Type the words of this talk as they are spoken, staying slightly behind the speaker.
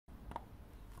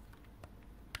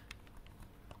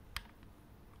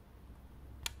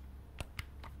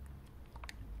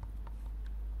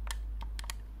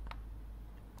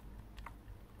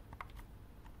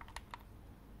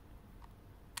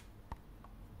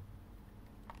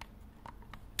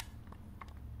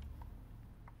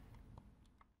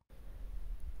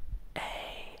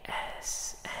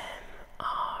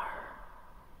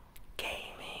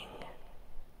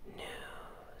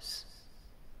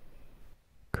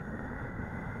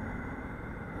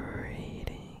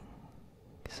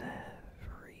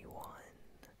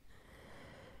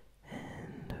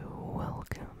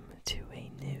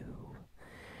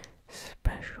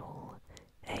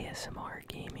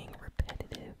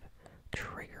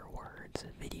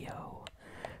shoutouts video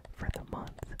for the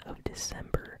month of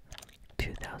December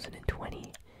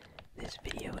 2020. This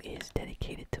video is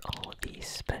dedicated to all of these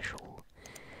special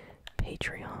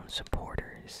Patreon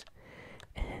supporters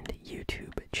and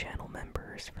YouTube channel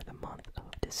members for the month of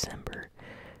December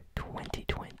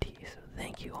 2020. So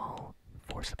thank you all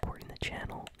for supporting the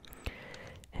channel.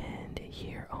 And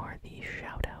here are the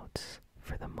shoutouts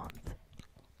for the month.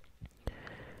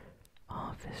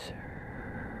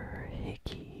 Officer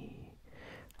Hickey,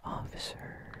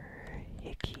 Officer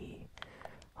Hickey,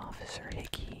 Officer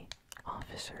Hickey,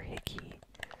 Officer Hickey,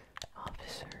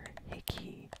 Officer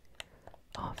Hickey,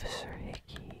 Officer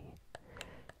Hickey,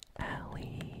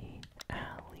 Allie,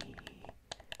 Allie,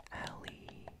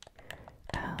 Allie,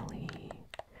 Allie,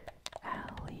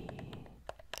 Allie,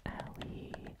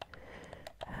 Allie,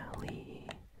 Allie,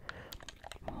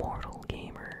 Mortal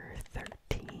Gamer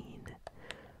 13,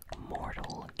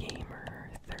 Mortal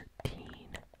Gamer 13,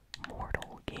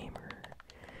 Mortal Gamer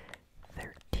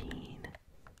 13,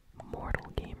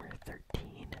 Mortal Gamer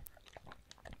 13,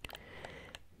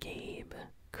 Gabe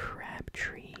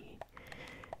Crabtree,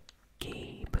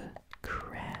 Gabe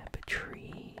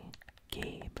Crabtree,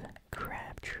 Gabe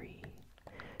Crabtree,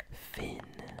 Finn,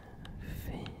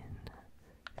 Finn,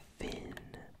 Finn,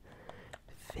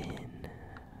 Finn,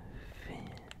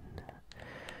 Finn,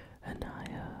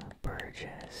 Anaya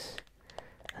Burgess,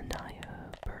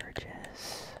 Anaya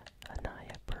Burgess,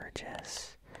 Anaya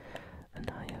Burgess,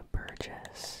 Anaya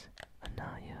Burgess,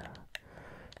 Anaya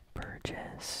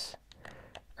Burgess,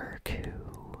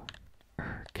 Urku,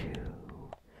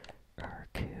 Urku,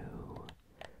 Urku,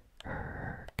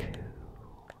 Urku,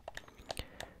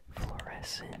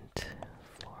 Fluorescent,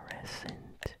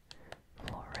 Fluorescent,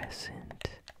 Fluorescent,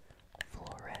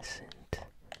 Fluorescent,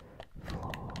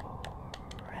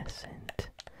 Fluorescent,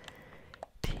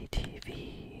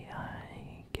 TTV,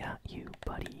 I got you,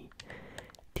 buddy.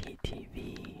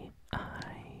 TTV,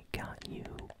 I got you,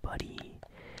 buddy.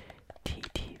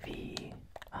 TTV,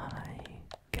 I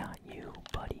got you,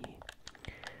 buddy.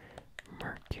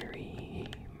 Mercury,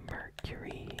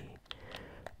 Mercury,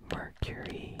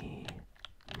 Mercury,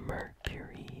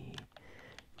 Mercury,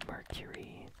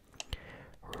 Mercury.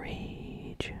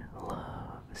 Rage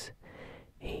loves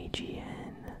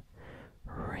AGN.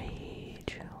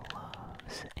 Rage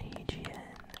loves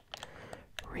AGN.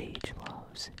 Rage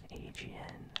loves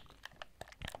AGN.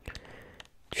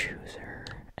 Chooser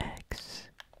X,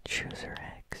 Chooser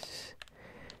X,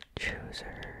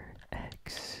 Chooser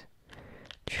X,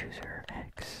 Chooser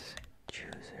X,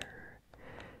 Chooser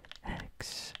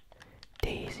X.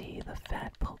 Daisy the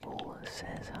Fat Puggle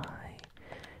says hi.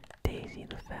 Daisy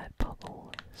the Fat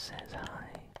Puggle says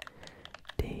hi.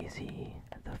 Daisy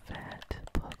the Fat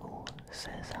Puggle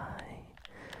says hi.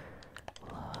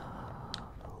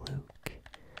 Love Luke.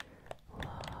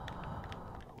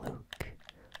 Love Luke.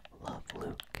 Love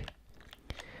Luke.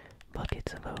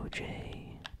 Buckets of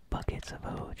OJ. Buckets of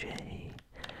OJ.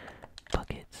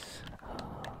 Buckets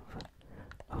of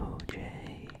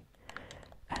OJ.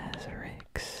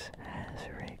 Azurix.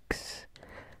 Azurix.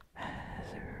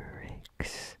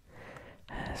 Azurix.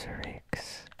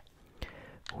 Azurix.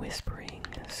 Whispering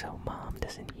so mom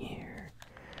doesn't hear.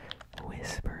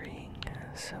 Whispering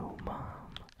so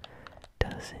mom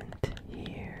doesn't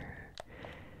hear.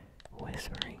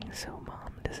 Whispering so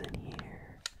mom doesn't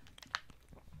hear.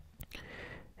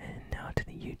 And now to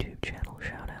the YouTube channel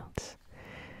shoutouts.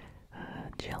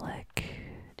 Jelek,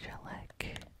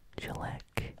 Jelek,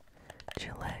 Jelek,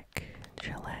 Jelek,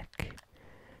 Jelek,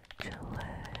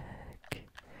 Jelek.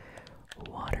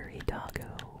 Watery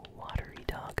Doggo, Watery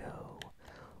Doggo,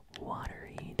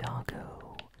 Watery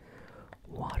Doggo,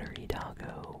 Watery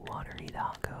Doggo, Watery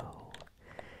Doggo.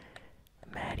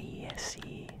 Maddie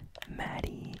SE,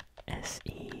 Maddie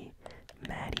SE,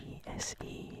 Maddie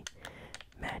SE,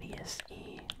 Maddie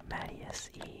SE, Maddie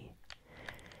SE.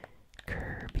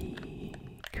 Kirby,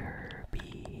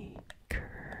 Kirby,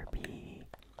 Kirby,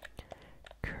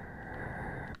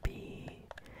 Kirby.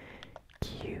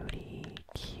 Cutie,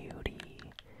 cutie,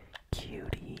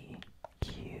 cutie,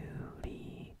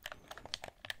 cutie.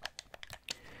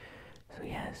 So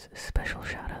yes, a special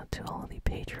shout out to all of the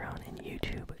Patreon and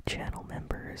YouTube channel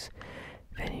members.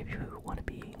 If any of you want to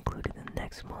be included in the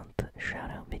next month shout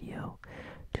out video,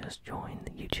 just join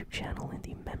the YouTube channel in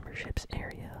the memberships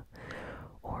area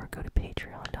or go to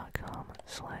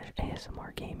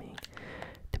patreon.com/ASMRGaming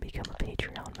to become a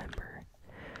Patreon member.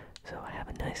 So I have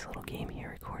a nice little game here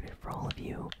recorded for all of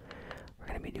you. We're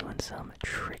going to be doing some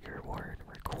trigger word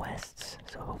requests,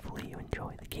 so hopefully you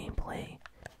enjoy the gameplay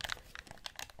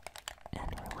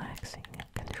and relaxing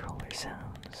controller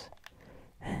sounds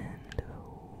and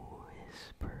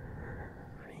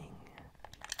whispering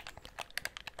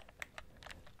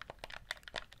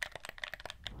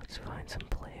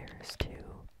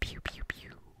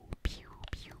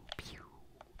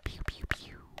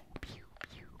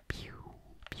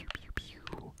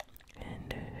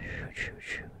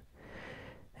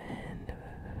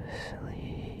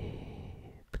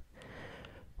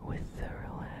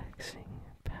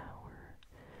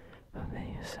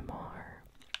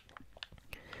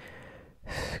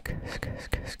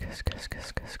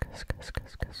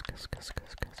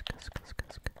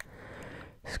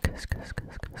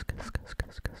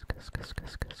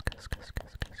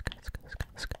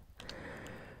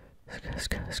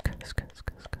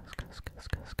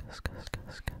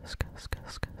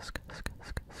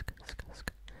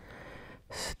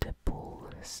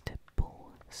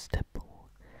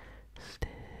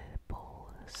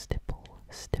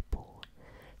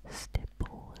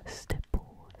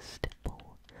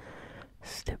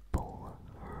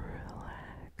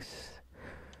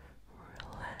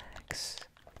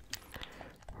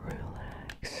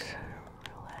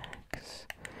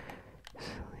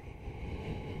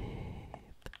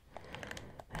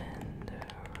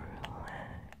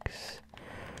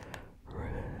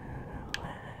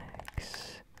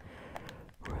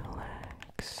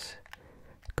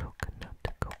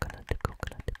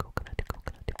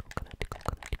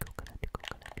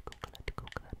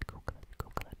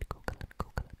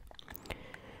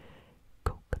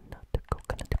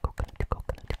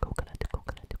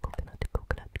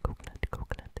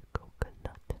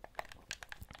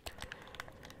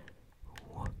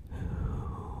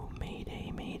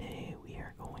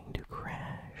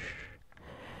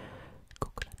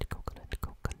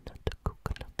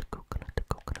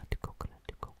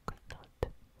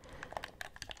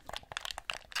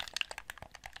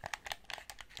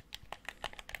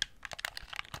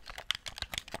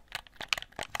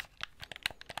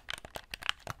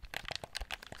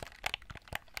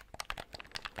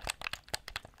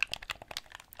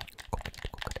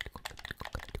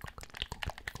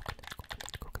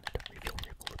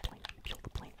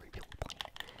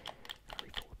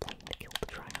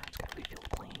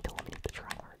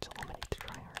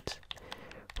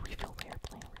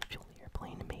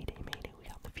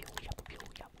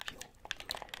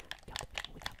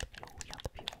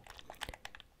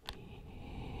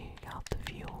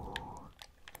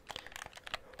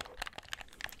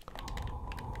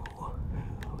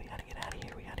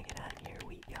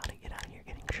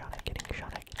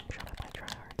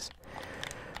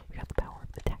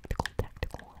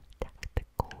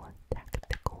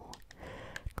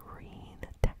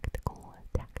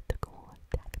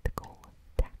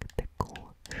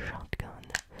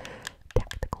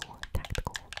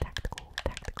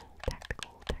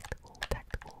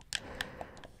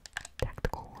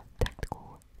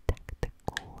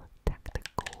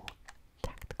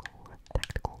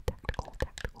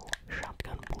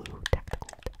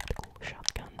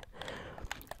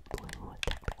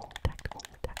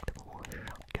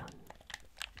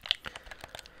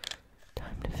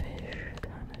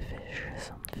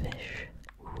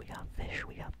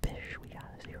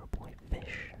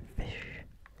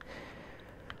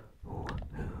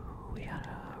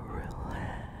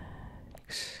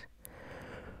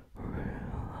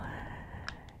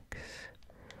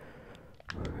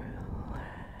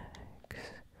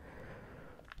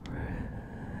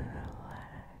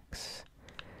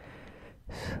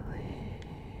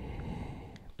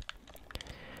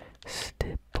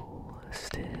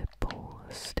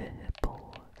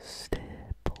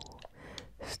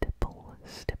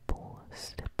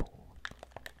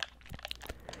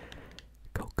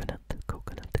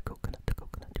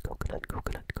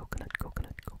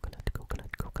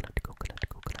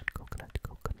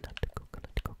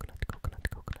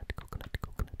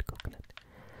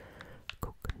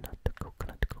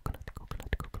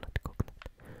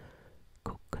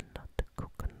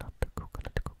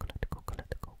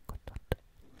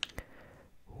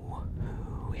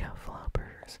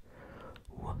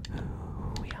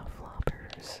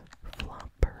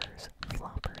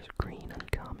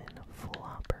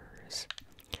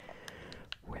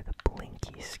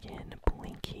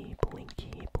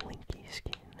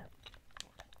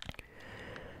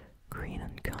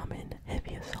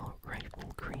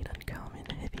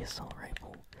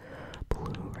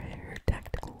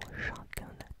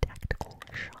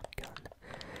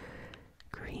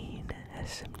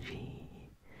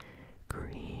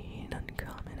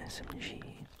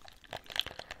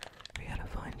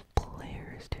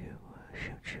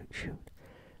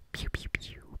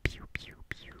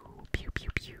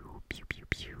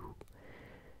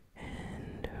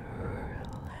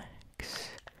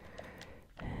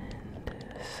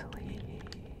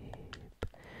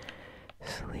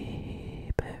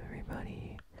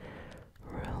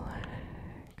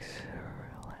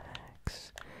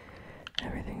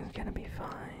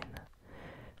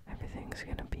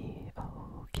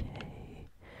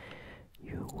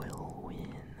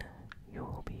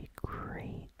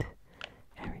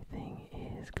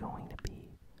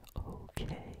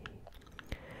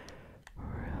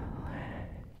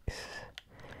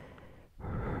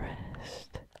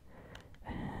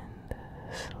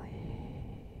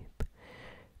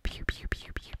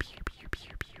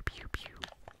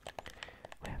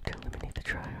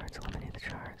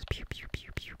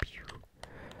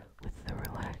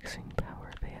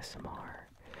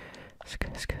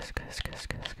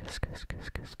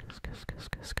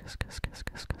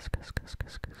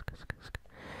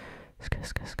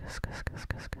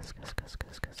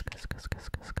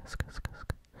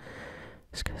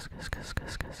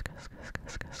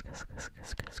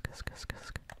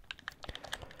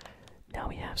Now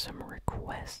we have some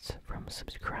requests from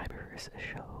subscribers. A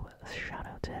shout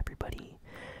out to everybody.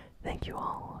 Thank you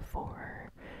all for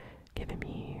giving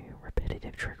me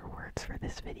repetitive trigger words for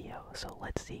this video. So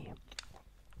let's see.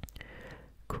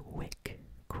 Quick,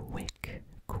 quick,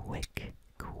 quick,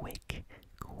 quick,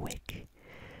 quick,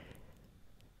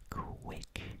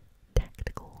 quick,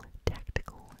 tactical,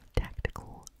 tactical,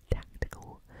 tactical,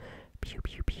 tactical, pew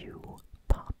pew pew,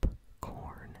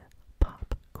 popcorn,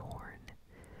 popcorn,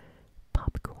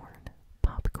 popcorn,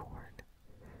 popcorn,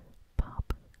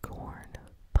 popcorn,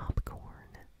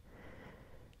 popcorn,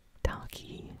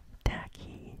 tacky,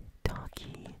 tacky,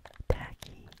 tacky,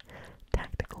 tacky,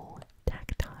 tactical,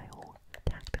 tactile,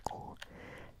 tactical,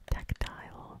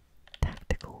 tactile,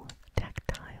 tactical,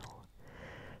 tactile,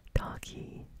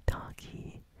 tacky,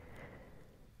 tacky,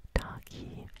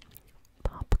 tacky,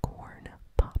 popcorn,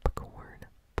 popcorn,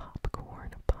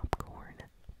 popcorn, popcorn,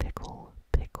 pickle,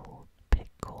 pickle,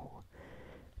 pickle,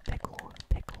 pickle,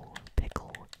 pickle,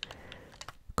 pickle,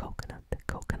 coconut,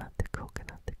 coconut,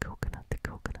 coconut, coconut,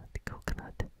 coconut,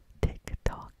 coconut, tick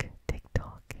tock, tick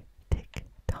tock, tick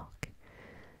tock,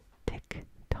 tick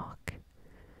tock,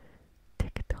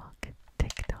 tick tock,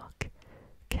 tick tock,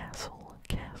 castle,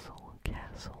 castle,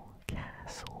 castle,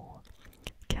 castle,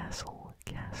 castle,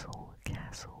 castle,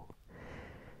 castle,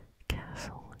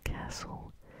 castle,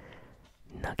 castle,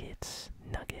 nuggets,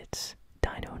 nuggets,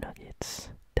 dino nuggets,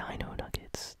 dino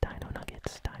nuggets, dino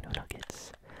nuggets, dino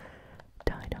nuggets,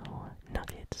 dino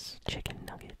nuggets, chicken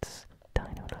nuggets,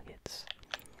 dino nuggets,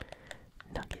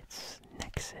 nuggets,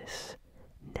 nexus,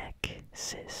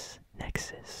 nexus,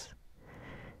 nexus,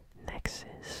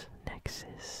 nexus,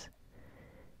 nexus,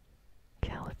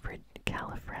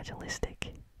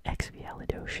 califragilistic,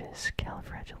 expialidocious,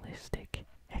 califragilistic,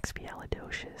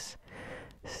 expialidocious,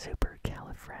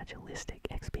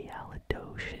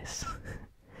 supercalifragilisticexpialidocious,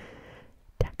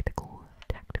 tactical,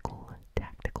 tactical,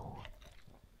 tactical,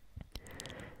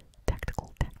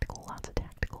 tactical, tactical, lots of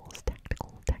tacticals,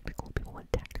 tactical, tactical, people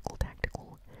want tactical,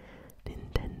 tactical,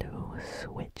 Nintendo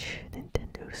Switch,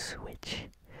 Nintendo Switch,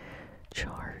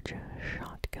 charge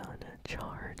shotgun,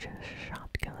 charge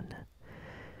shotgun,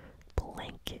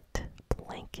 blanket,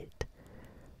 blanket,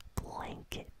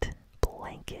 blanket,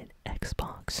 blanket,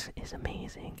 Xbox is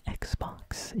amazing,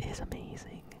 Xbox is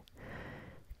amazing,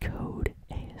 code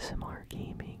ASMR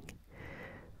Gaming,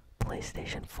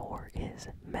 PlayStation 4 is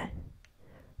meh,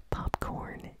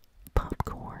 popcorn,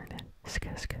 popcorn,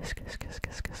 Sksk,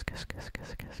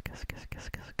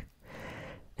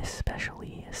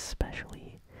 especially,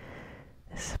 especially,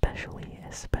 especially,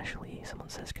 especially, someone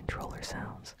says controller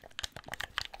sounds.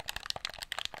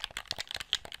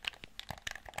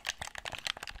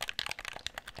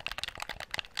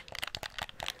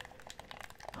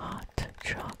 Hot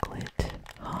chocolate,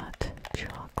 hot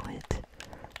chocolate,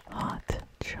 hot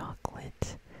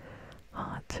chocolate,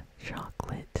 hot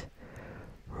chocolate,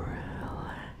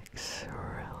 relax,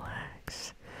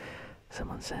 relax.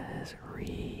 Someone says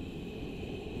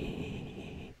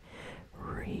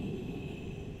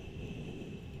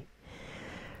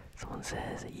Someone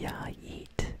says yeah,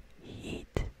 eat,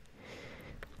 eat.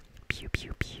 Pew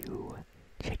pew pew.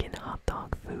 Chicken hot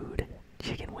dog food.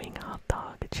 Chicken wing hot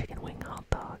dog. Chicken wing hot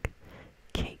dog.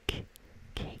 Cake,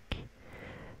 cake.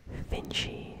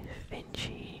 Finchy,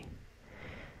 Finchy.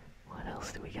 What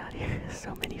else do we got here?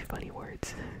 So many funny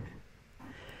words.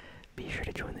 Be sure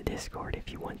to join the Discord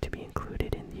if you want to be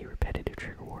included in the repetitive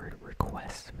trigger word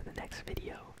requests for the next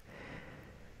video.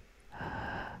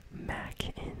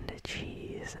 Mac and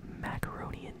cheese,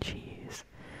 macaroni and cheese,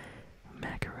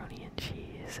 macaroni and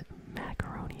cheese,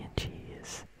 macaroni and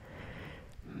cheese,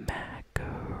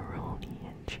 macaroni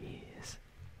and cheese,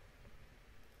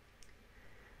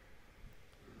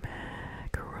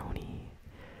 macaroni,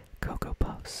 Cocoa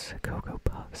Puffs, Cocoa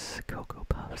Puffs, Cocoa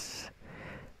Puffs,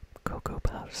 Cocoa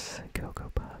Puffs,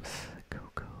 Cocoa Puffs,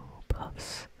 Cocoa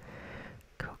Puffs,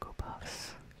 Cocoa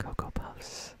Puffs, Cocoa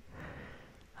Puffs.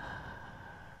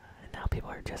 And now people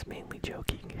are just mainly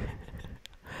joking.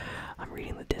 I'm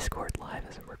reading the Discord live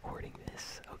as I'm recording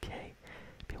this, okay?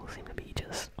 People seem to be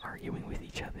just arguing with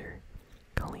each other,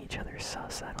 calling each other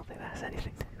sus. I don't think that has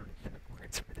anything to do with the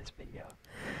words for this video.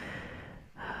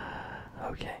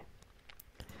 Okay.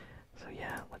 So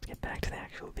yeah, let's get back to the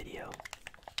actual video.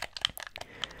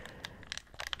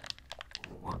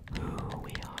 Woohoo,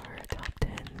 we are top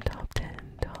 10, top 10,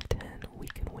 top 10. We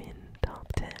can win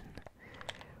top 10.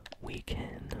 we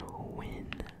can win.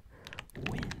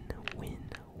 Win, win,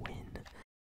 win.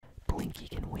 Blinky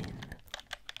can win.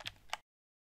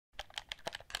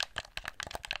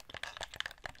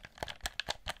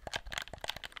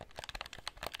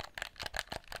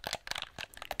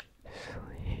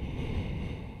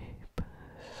 Sleep,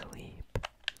 sleep.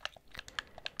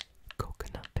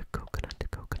 Coconut, coconut,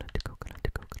 coconut, coconut, coconut,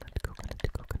 coconut, coconut, coconut,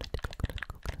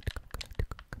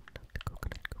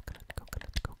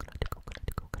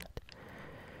 coconut, coconut.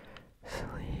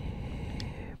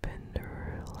 Sleep and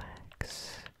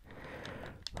relax.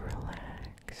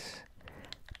 Relax.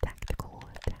 Tactical,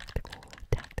 tactical,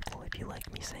 tactical. If you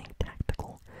like me saying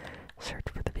tactical, search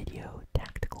for the video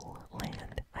Tactical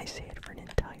Land. I say it for an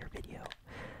entire video.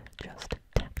 Just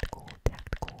tactical,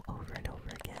 tactical, over and over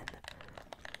again.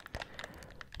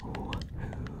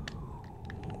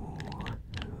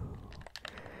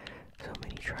 So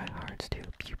many tryhards to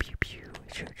pew pew pew,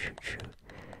 shoot shoot shoot,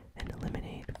 and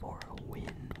eliminate for a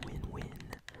win, win,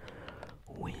 win.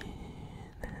 Win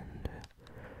and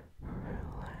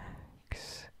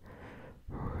relax,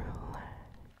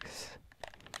 relax.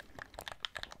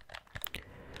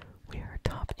 We are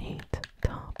top 8,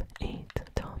 top 8,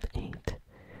 top 8,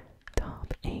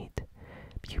 top 8.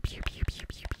 Pew pew pew pew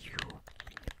pew pew.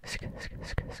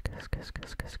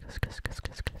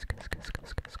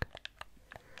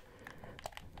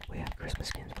 We have Christmas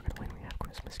skins, we're gonna win, we have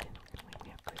Christmas skins, we're gonna win, we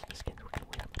have Christmas skins, we're gonna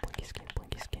win, Blinky skin,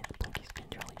 Blinky skin, Blinky skin,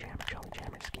 Jolly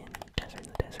Jammer skin, Desert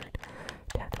in the Desert,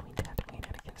 Tatooine,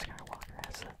 Anakin Skywalker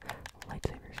has the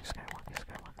lightsabers, Skywalker,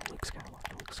 Luke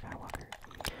Skywalker,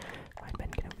 Fine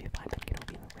Ben Kenobi,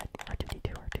 Red R2D2,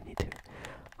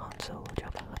 Han Solo,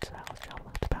 Jabba the Hutt's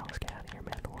palace, get out of here,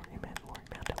 Mandalorian,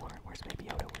 where's Baby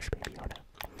Yoda,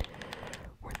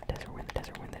 We're in the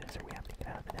desert, we have to get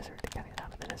out of the desert,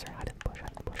 hide in the bush, hide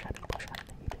in the hay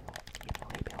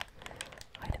bale,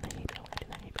 hide in the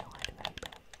hay bale.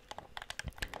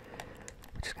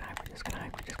 We're just gonna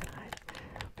hide. We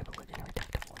have a legendary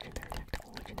tactical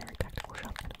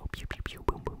shotgun. Oh, pew pew pew,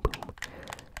 boom boom boom.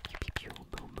 Pew pew pew,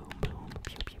 boom boom boom.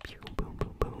 Pew pew pew, boom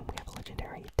boom boom. We have a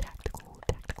legendary tactical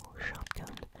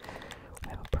shotgun. We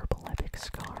have a purple epic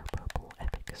scar.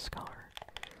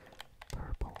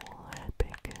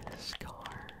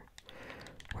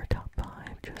 We're top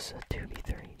 5, just a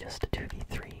 2v3, just a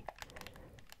 2v3.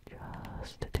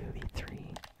 It's a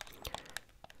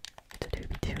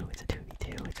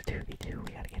 2v2.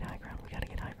 We gotta get high ground,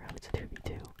 it's a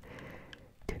 2v2.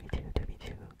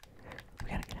 2v2. We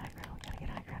gotta get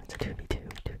high ground, it's a 2v2.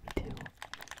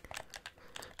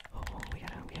 Oh, we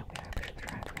gotta push the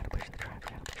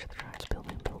tribes,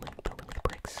 building with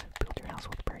bricks. Build your house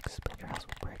with bricks.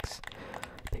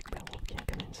 Big bad wolf can't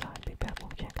come inside.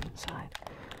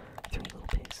 Three little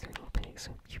pigs.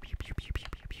 Pew pew pew pew pew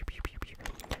pew pew pew pew pew.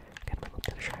 Gotta move up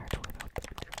to the Shire to where the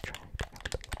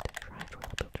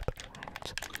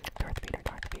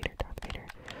Darth Vader.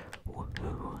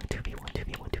 Woohoo! 2v1.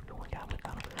 Got him.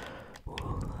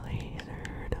 Ooh,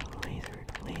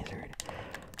 lasered.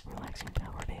 Relaxing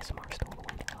power of ASMR stole the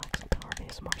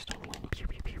win. Pew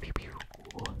pew pew pew pew.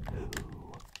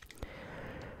 Woohoo!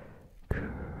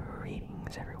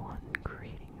 Greetings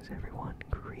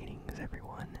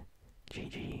everyone.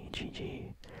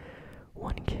 GG.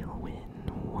 One kill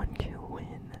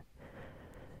win.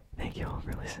 Thank you all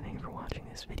for listening, for watching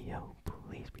this video.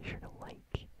 Please be sure to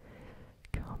like,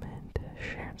 comment,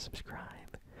 share, and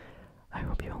subscribe. I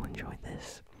hope you all enjoyed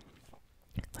this.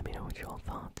 Let me know what you all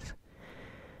thought.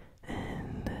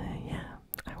 And yeah,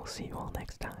 I will see you all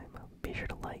next time. Be sure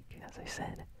to like, as I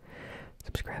said.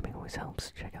 Subscribing always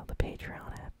helps. Check out the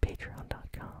Patreon at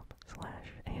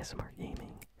patreon.com/ASMRGaming.